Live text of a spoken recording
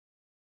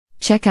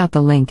Check out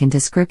the link in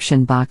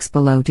description box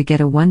below to get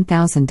a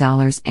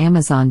 $1,000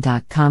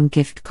 Amazon.com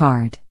gift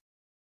card.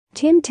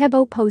 Tim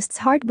Tebow posts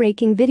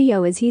heartbreaking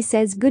video as he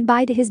says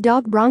goodbye to his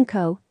dog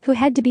Bronco, who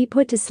had to be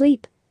put to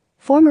sleep.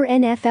 Former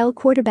NFL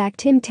quarterback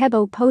Tim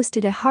Tebow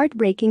posted a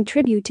heartbreaking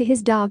tribute to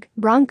his dog,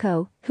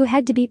 Bronco, who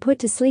had to be put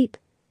to sleep.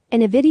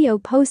 In a video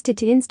posted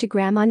to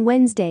Instagram on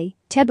Wednesday,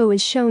 Tebow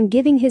is shown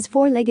giving his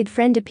four-legged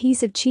friend a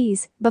piece of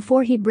cheese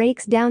before he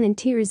breaks down in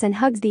tears and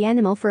hugs the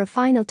animal for a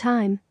final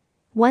time.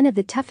 One of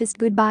the toughest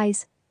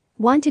goodbyes.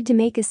 Wanted to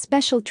make a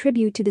special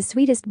tribute to the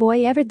sweetest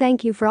boy ever.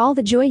 Thank you for all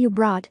the joy you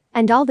brought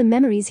and all the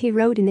memories, he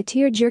wrote in a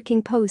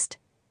tear-jerking post.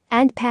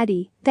 Aunt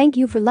Patty, thank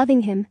you for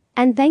loving him,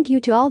 and thank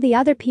you to all the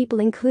other people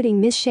including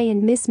Miss Shay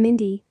and Miss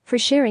Mindy for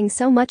sharing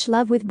so much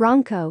love with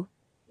Bronco.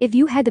 If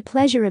you had the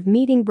pleasure of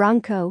meeting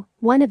Bronco,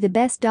 one of the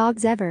best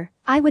dogs ever,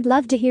 I would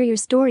love to hear your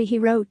story, he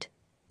wrote.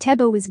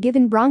 Tebow was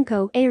given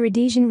Bronco, a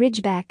Rhodesian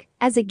Ridgeback,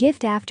 as a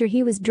gift after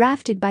he was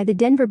drafted by the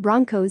Denver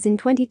Broncos in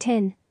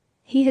 2010.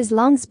 He has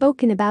long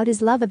spoken about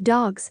his love of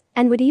dogs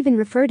and would even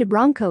refer to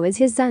Bronco as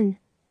his son.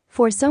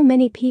 For so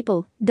many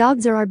people,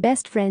 dogs are our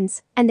best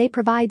friends, and they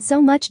provide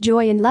so much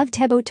joy and love,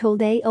 Tebow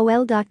told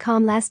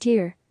AOL.com last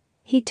year.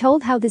 He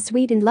told how the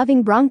sweet and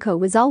loving Bronco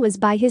was always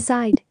by his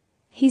side.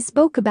 He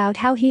spoke about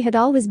how he had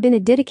always been a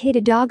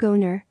dedicated dog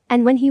owner,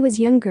 and when he was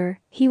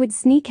younger, he would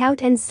sneak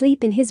out and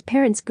sleep in his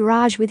parents'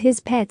 garage with his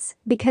pets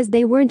because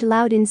they weren't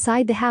allowed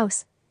inside the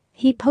house.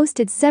 He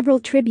posted several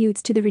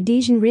tributes to the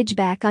Rhodesian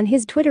Ridgeback on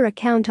his Twitter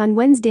account on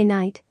Wednesday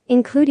night,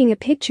 including a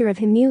picture of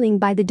him kneeling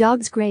by the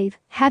dog's grave,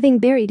 having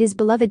buried his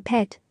beloved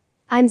pet.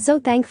 I'm so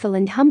thankful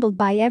and humbled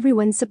by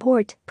everyone's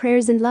support,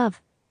 prayers and love.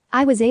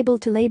 I was able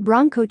to lay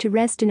Bronco to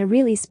rest in a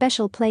really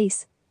special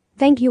place.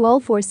 Thank you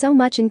all for so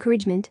much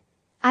encouragement.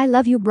 I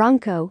love you,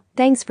 Bronco.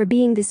 Thanks for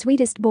being the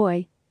sweetest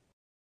boy.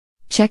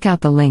 Check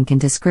out the link in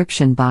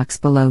description box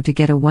below to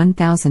get a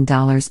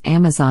 $1,000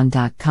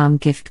 Amazon.com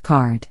gift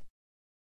card.